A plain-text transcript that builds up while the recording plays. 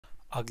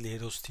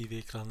Agleros TV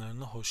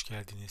ekranlarına hoş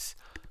geldiniz.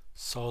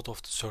 South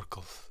of the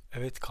Circle.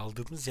 Evet,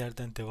 kaldığımız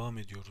yerden devam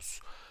ediyoruz.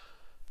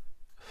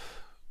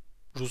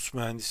 Rus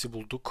mühendisi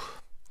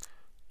bulduk.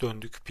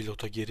 Döndük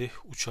pilota geri.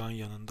 Uçağın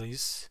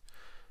yanındayız.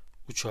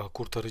 Uçağı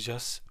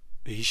kurtaracağız.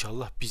 Ve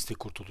inşallah biz de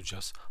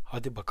kurtulacağız.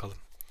 Hadi bakalım.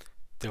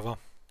 Devam.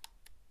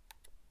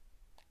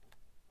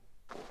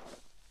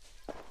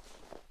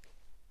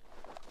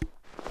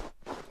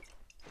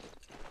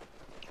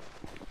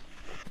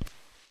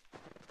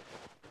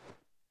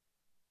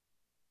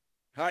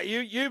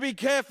 You be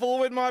careful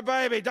with my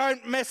baby.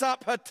 Don't mess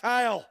up her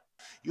tail.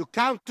 You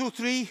count 2,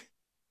 3.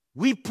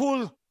 We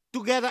pull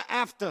together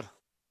after.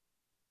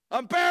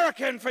 I'm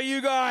barracking for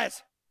you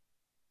guys.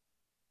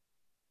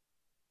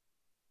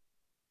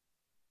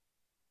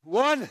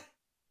 1,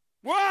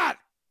 1,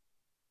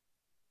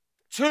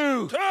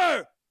 2,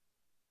 2,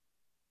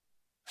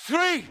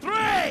 3.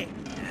 3.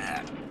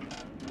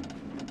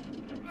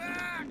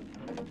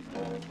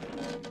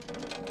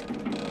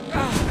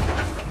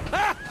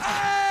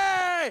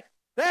 Hey!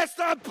 That's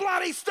the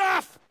bloody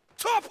stuff!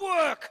 Top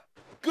work!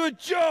 Good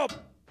job!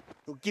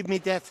 You give me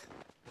that.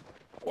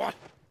 What?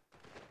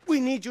 We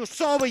need you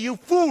sober, you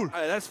fool!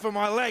 Hey, that's for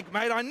my leg,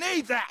 mate. I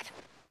need that!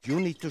 You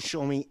need to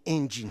show me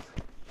engine.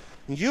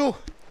 You,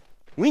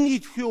 we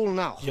need fuel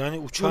now. Yani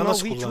You uçağı know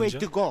nasıl which way to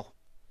kullanacağım? go.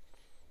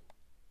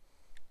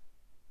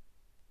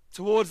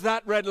 Towards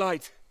that red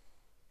light.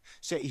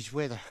 Say it's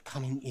weather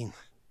coming in.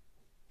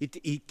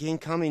 It can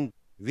come in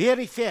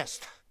very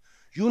fast.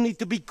 You need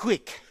to be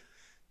quick.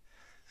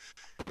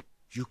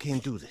 You can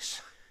do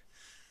this.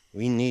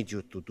 We need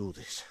you to do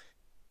this.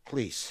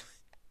 Please.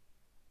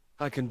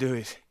 I can do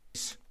it.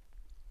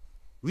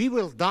 We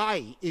will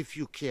die if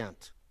you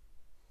can't.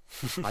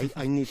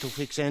 I need to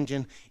fix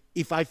engine.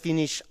 If I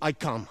finish, I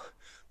come.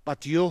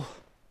 But you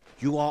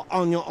are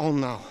on your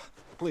own now.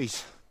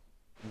 Please.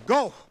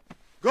 Go!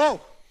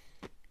 Go!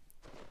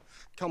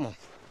 Come on.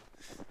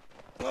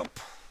 Up.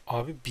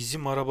 Abi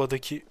bizim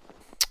arabadaki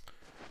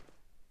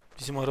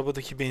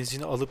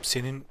benzini alıp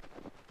senin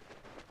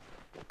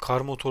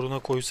kar motoruna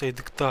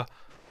koysaydık da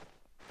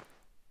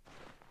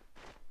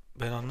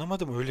ben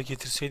anlamadım. Öyle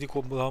getirseydik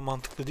o daha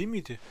mantıklı değil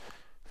miydi?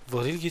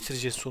 Varil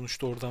getireceğiz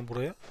sonuçta oradan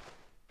buraya.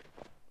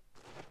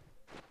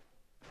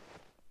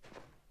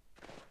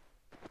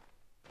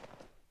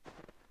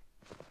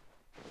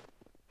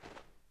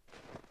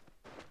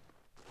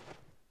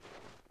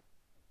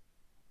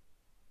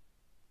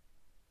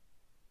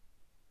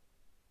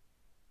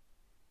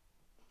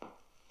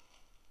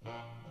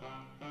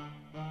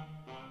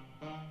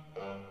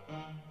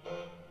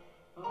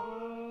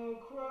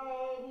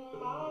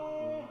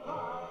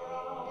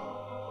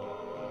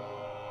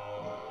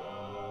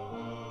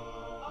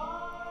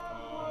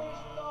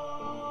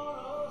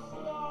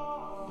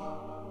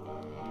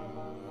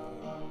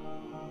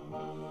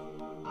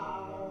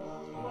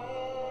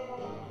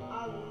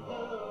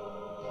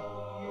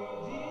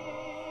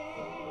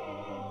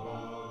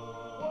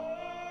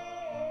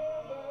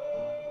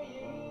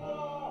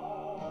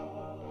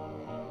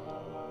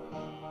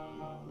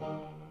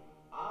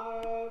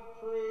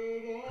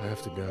 I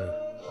have to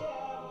go.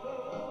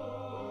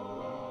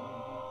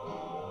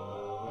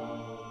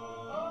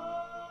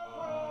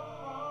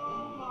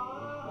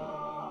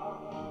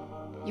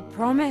 You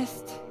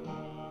promised.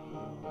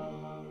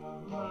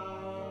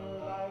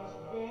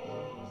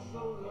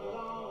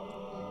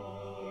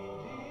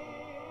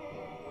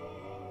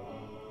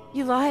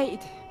 You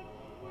lied.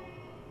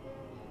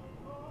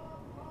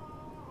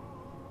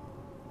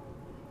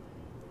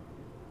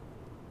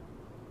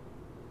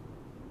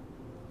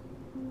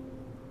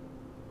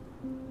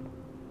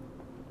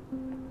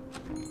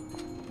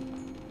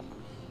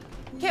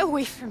 Get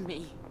away from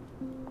me.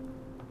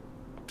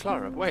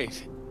 Clara,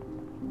 wait.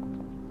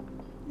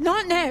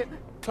 Not now.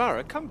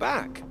 Clara, come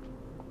back.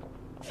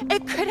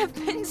 It could have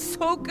been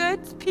so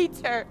good,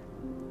 Peter.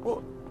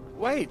 Well,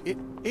 wait,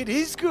 it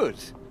is good.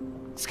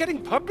 It's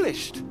getting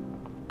published.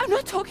 I'm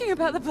not talking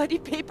about the bloody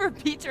paper,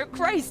 Peter.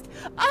 Christ.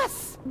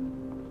 Us.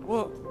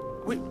 Well,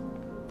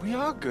 we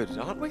are good,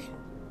 aren't we?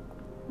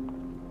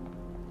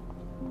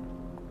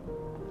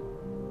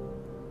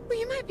 Well,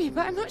 you might be,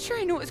 but I'm not sure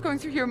I know what's going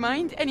through your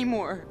mind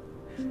anymore.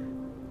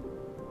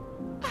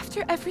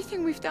 After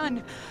everything we've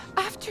done,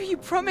 after you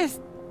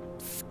promised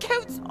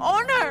Scout's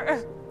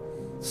honor.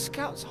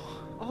 Scout's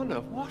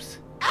honor, what?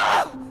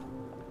 Ow!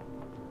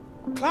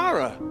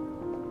 Clara!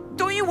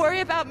 Don't you worry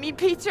about me,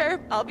 Peter.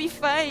 I'll be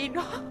fine.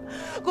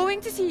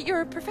 Going to see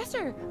your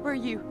professor, were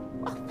you?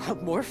 Oh, well,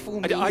 more fool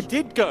me. I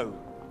did go.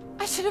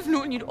 I should have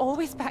known you'd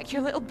always back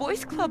your little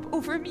boys club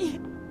over me.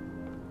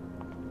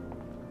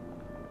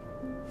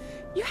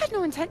 You had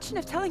no intention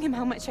of telling him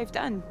how much I've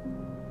done.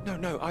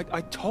 No,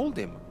 I told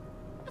him.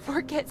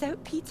 Word gets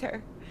out,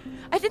 Peter.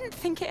 I didn't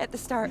think it at the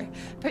start,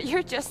 but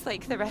you're just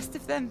like the rest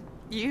of them.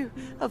 You,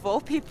 of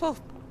all people.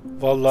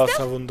 Vallahi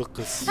savunduk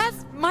kız.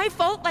 That's my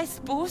fault, I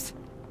suppose.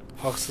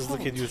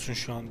 Haksızlık ediyorsun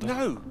şu anda.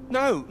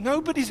 No,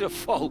 nobody's at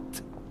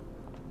fault.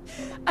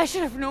 I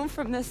should have known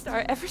from the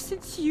start, ever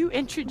since you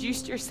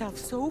introduced yourself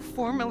so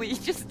formally.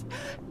 Just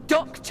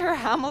Dr.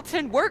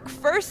 Hamilton, work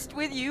first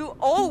with you,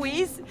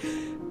 always.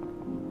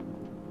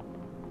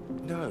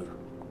 No,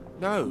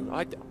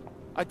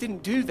 I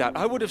didn't do that.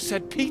 I would have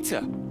said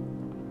Peter.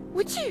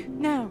 Would you?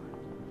 No.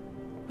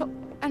 Oh,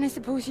 and I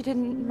suppose you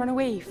didn't run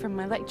away from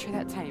my lecture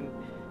that time.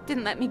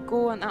 Didn't let me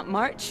go on that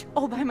march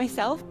all by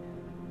myself.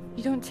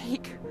 You don't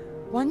take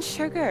one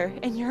sugar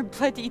in your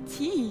bloody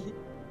tea.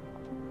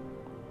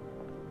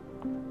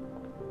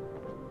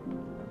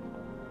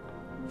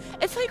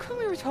 It's like when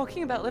we were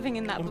talking about living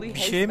in that blue Bir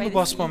house şeye by mi the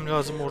basmam sea.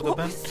 lazım orada What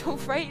ben? was so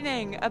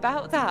frightening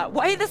about that?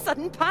 Why the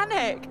sudden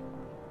panic?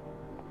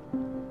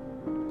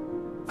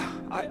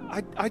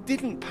 I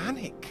didn't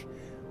panic.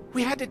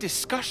 We had a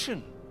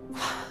discussion.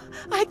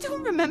 I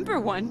don't remember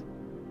one.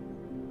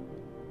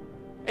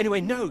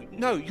 Anyway, no,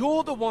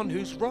 you're the one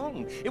who's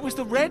wrong. It was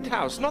the red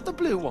house, not the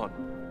blue one.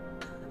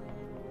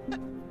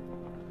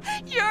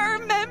 Your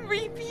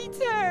memory,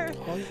 Peter!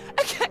 Ay.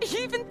 Are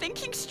you even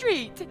thinking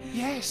straight?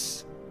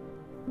 Yes.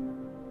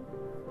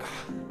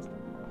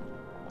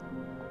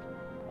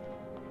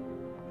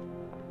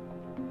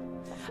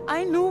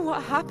 I know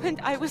what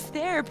happened. I was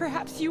there.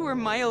 Perhaps you were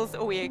miles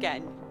away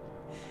again.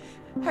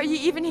 Are you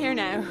even here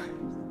now?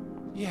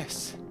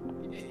 Yes.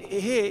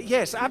 Here,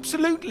 yes,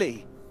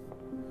 absolutely.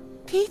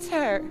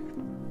 Peter!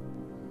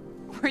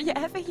 Were you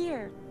ever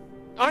here?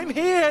 I'm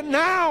here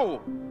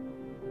now.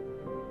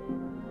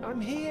 I'm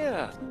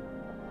here.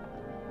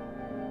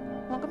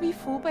 I'm not gonna be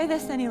fooled by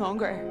this any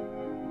longer.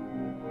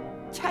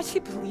 Do you actually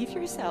believe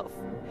yourself?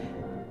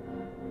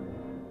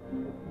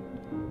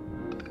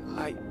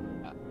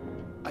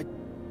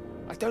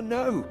 I don't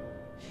know.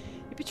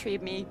 You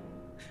betrayed me.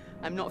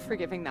 I'm not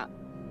forgiving that.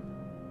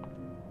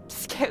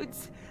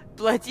 Scout's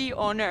bloody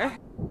honor.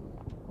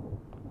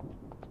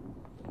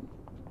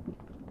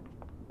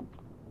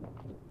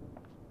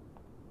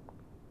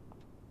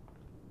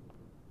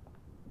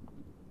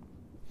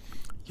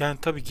 Yani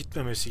tabii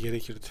gitmemesi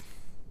gerekirdi.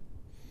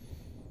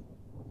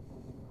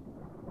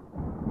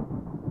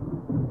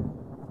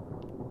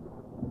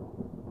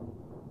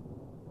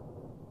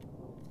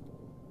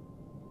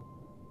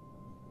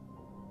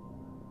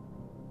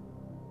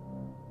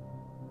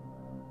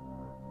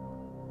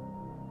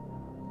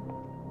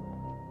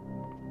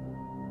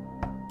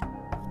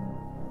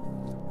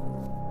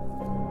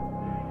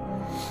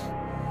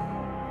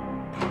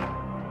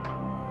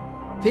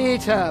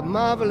 Peter,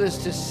 marvellous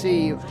to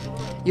see you.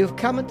 You've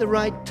come at the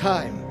right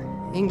time.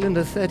 England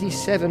are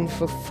 37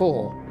 for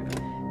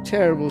 4.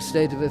 Terrible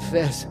state of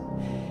affairs.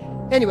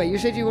 Anyway, you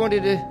said you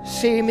wanted to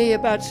see me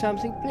about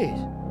something, please.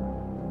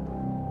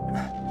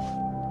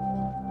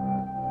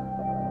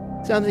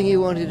 Something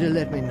you wanted to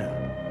let me know.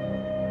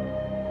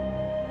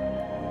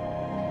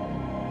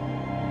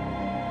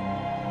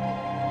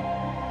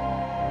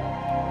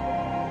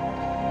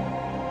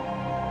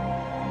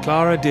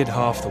 Clara did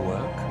half the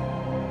work.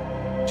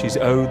 She's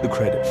owed the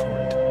credit for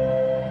it.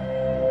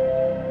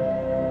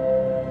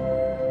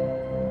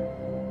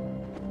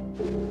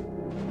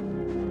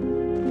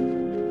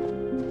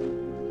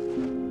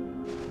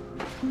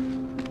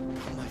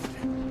 Come, my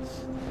friend.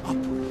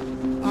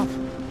 Up.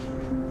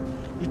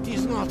 It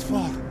is not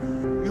far.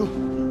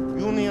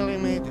 You nearly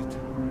made it.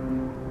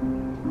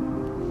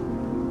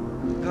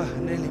 Oh, I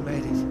nearly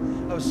made it.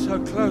 I was so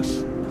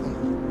close. Come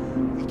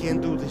on. We can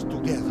do this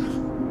together.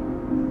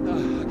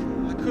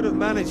 I could have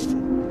managed.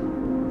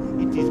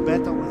 It is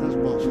better with us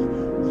both.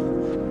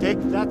 Take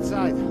that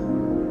side.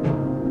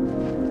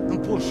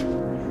 And push.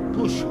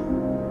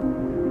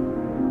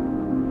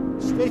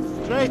 Stay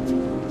straight.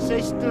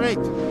 Stay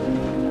straight.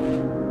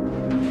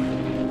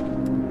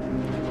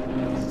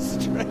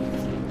 Straight.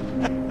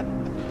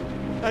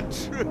 And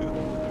true.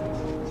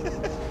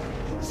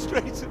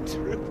 Straight and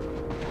true.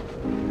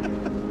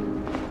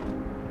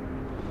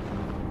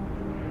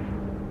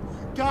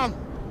 Come.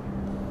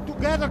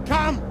 Together,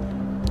 come.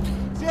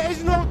 There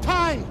is no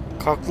time.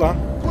 Kalk lan.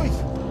 Quick.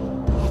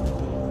 Up.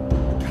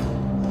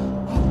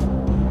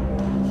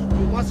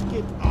 You must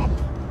get up.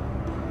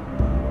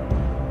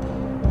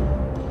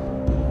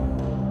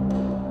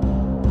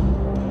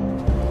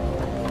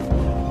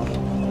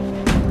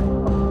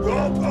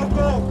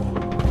 Go.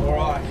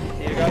 Alright,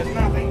 here goes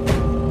nothing.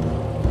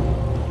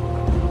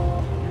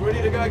 You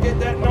ready to go get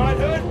that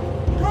knighthood?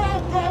 Go.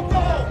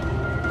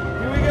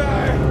 Here we go.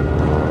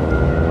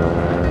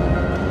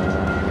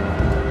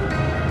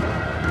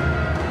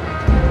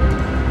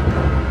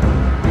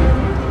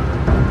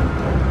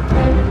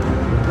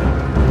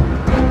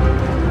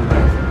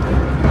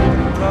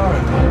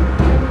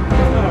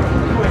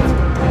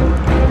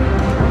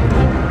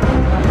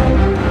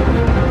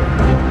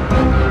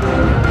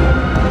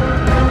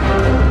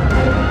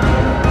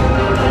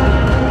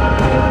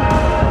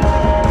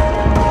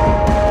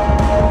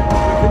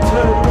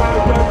 Turn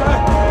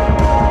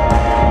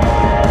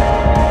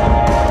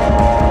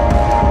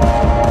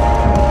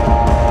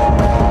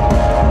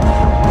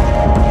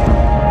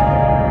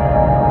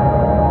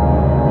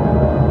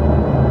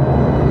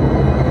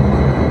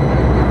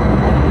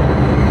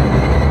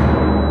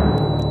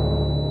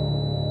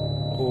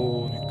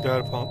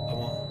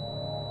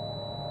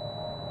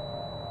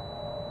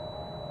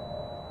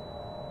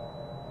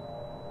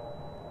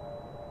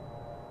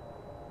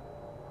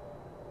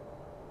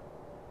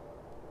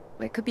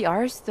It could be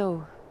ours,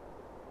 though.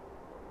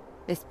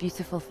 This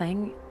beautiful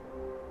thing.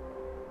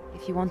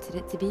 If you wanted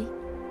it to be.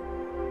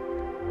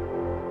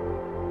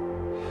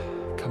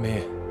 Come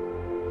here.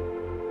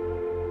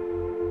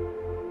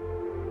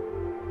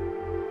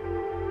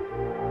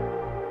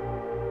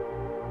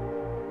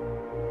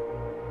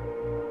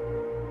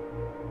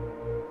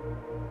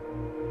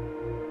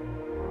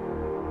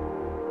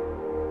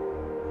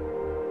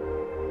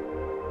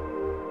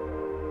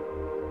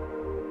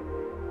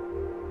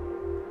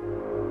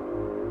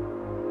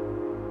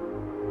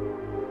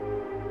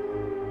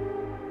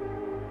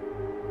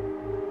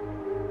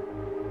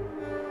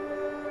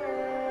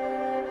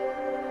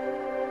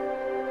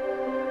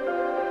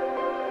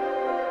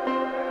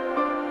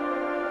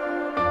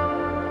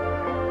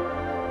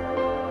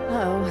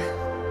 Oh,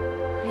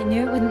 I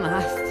knew it wouldn't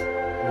last.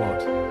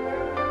 What?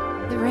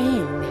 The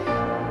rain.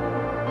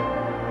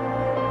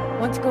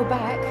 Want to go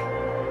back?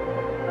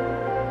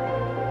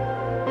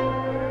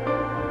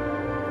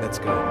 Let's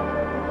go.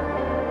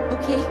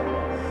 Okay,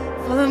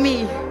 follow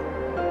me.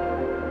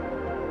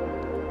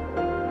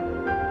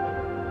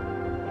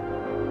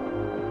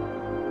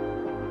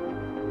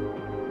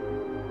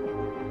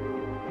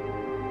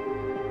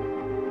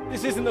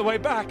 This isn't the way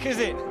back, is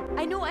it?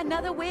 I know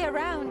another way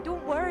around,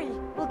 don't worry.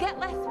 We'll get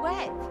less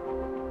wet.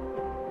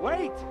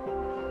 Wait!